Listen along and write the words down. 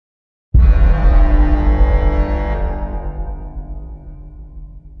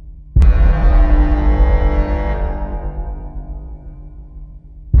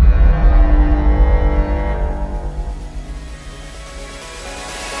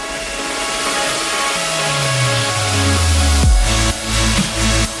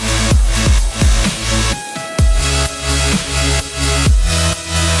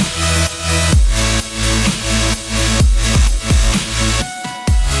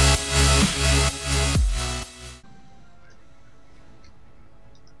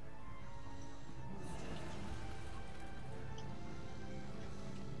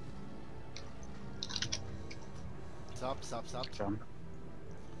stopped. John.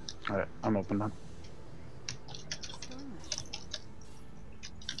 Alright, I'm open then.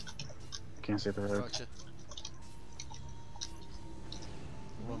 Can't see the road. Gotcha.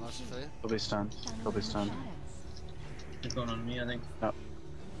 One more to say. He'll be stunned. He'll be stunned. They're going on me, I think. No.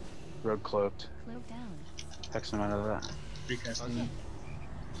 Rogue cloaked. Clove down. Hex him out of that. Recasting him.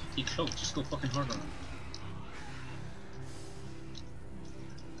 He cloaked, just go fucking hard on him.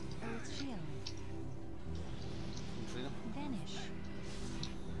 Earth's shield. Freedom. Vanish.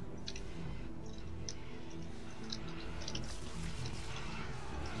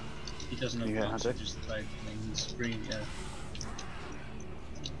 He doesn't have You got blocks, he hunted? just like he's free, yeah.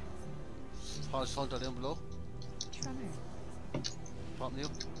 Harsh hunter down below. Tremor. Pop new.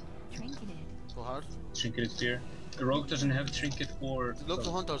 Trinketed. Go hard. Trinket is here. The rogue doesn't have a trinket or... Look,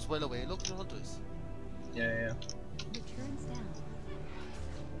 the hunter's well away. Look, the hunters. Yeah. Returns down.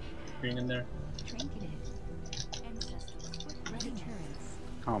 Bring in there. Trinketed. Ancestors. Returns.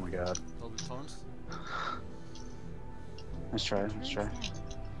 Oh my god. Double turns. Let's try, let's try.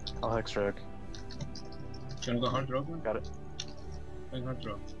 I'll hex rogue. Do you wanna go hard rogue one? Got it. Going hard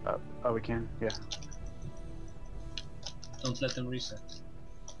rogue. Oh, we can? Yeah. Don't let them reset.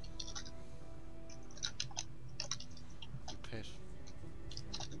 Pit.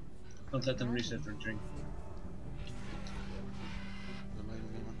 Don't let them reset or drink.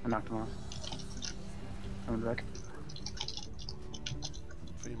 I knocked him off. Coming back.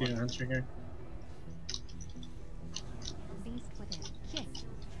 Free Being a man. hunter here. Beast within. Kick.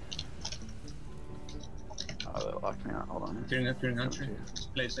 Oh, that locked me out. Hold on. Doing hunter.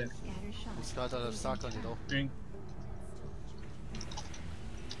 Play safe. Scatter shot. He's got a stack on you though. Drink.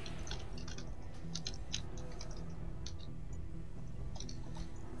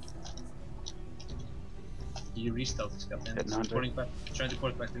 You restealth this guy, man. Hitting hunter. Porting back. Trying to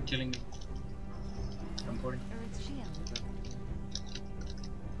port back. They're killing me. I'm porting. Earth's shield.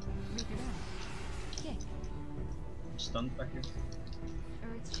 Redirect. Kick. I'm stunned back here.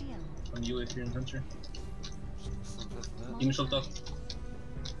 Earth's shield. On you if you're in hunter. Some Insult off.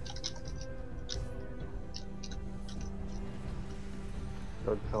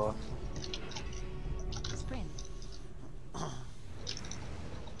 Rogue fell off. Sprint.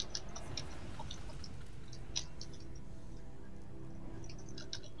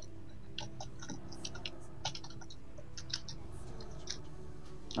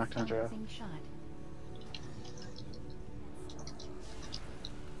 Knocked hunter off. Balancing shot.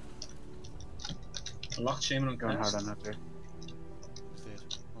 A locked shaman on Going hard cast. on hunter. He's dead.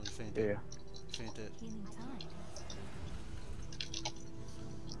 Oh, he's faint Yeah, dead. yeah. He's faint dead. Healing time.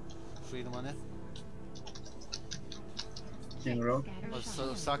 Freedom on it. In a row. Scatter Oh,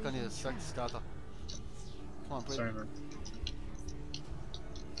 shot. stack on you. Stack the scatter. Come on, break. Sorry, man.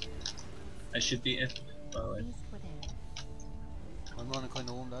 I should be F, by the way. Beast within. I'm running kind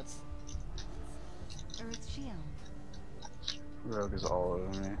of home, lads. Earth's shield. Rogue is all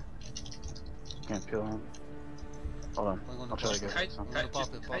over me. Can't peel him. Hold on. I'm gonna I'll try to pop get Kite, something. kite, pop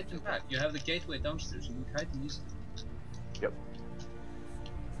just it, kite pop him it. back. You have the gateway downstairs. You can kite him easily. Yep.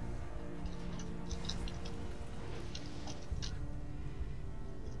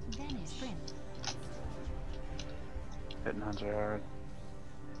 Vanish. Sprint. Hitting hunter hard.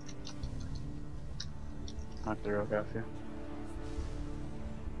 Knock the rogue off you.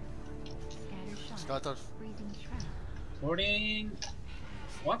 Scatter shot. Scatter. Breathing trap. Porting.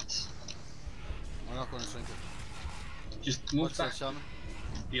 What? I'm not going to shrink it. Just move What's that, back. shaman?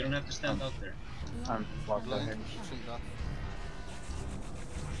 You don't have to stand out there. I'm blocked out here. Blind. Shrink that.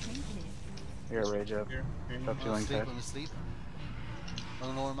 Trinketed. I got rage up. Here, Up I'm healing asleep. tide. I'm asleep. I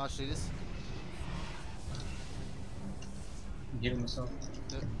don't know where match lead is. I'm healing myself.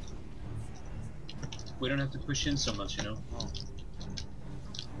 Yep. We don't have to push in so much, you know. Oh.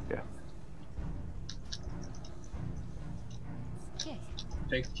 Yeah. Kick.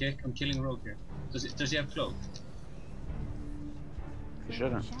 Fake kick. I'm killing rogue here. Does he have cloak? You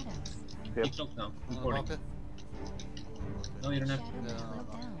shouldn't. Shadows. Yep. He cloak now. I'm I'm gonna porting. pop it. No, you don't have Shadow to. Yeah.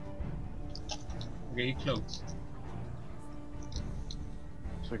 clove down. Okay, he cloaked.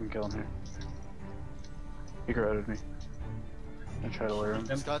 So we can kill him here. He corroded me. I try to lure him.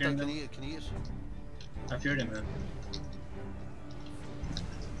 I'm Scatter, fearing can them. you eat? Can you eat? I feared him, man.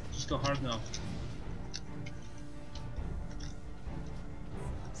 Just go hard now.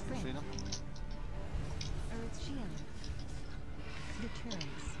 Sprint. Freedom. Earth's shield.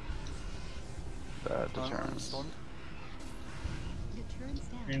 Deterrence. That I'm deterrence. stunned. Deterrence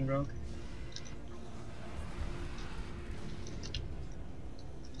down. Green rogue.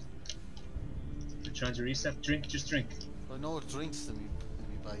 You're trying to reset. Drink, just drink. I know it drinks in me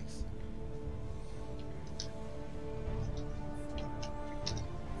bikes.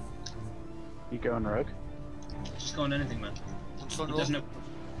 You going rogue? Just go on anything, man. I'm stun He rogue. doesn't have.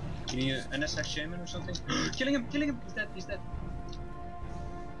 You need an NSX shaman or something? Killing him! Killing him! He's dead! He's dead!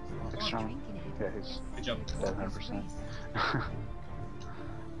 Come on. Shaman. Drinking it. Yeah, he's Good job. dead 100%.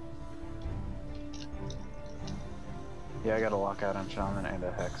 Yeah, I got a lockout on Shaman and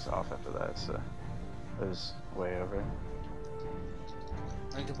a Hex off after that, so it was way over.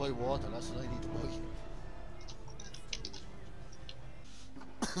 I need to buy water, that's what I need to buy.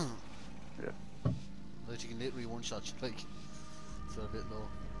 Yeah. Like you can literally one shot you like. So a bit low.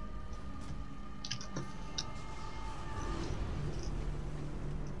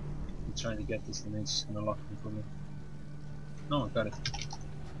 I'm trying to get this and it's just gonna lock me for me. No, I got it.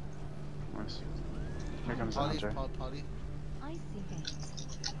 Nice. Here comes the Polly, hunter. Polly. I see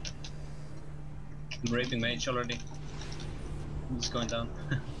things. I'm raping mage already. He's going down.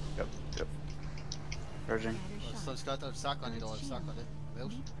 Yep, yep. Urging. Scatter So shot. it's got that sack on you though, I've sack on it. I'm out.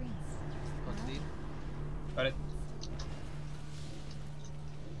 Deep freeze. Got the lead. Got it.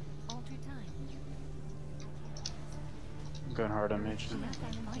 Alter time. I'm going hard on mage. Shield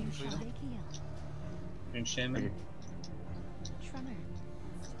and Freedom. big heal. Doing shaman. Tremor.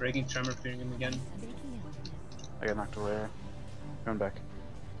 Breaking tremor, fearing him again. Big heal. I got knocked away. Going back.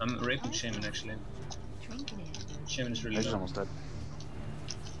 I'm raping shaman actually. Trinket it. Shaman is really Mage is low. almost dead.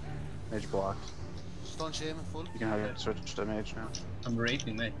 Mage blocked. Stun shaman full. You can have it switch to mage now. I'm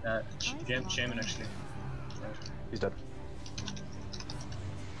raping mate. Shaman actually. He's dead.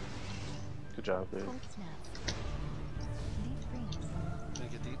 Good job, dude. Cold snap.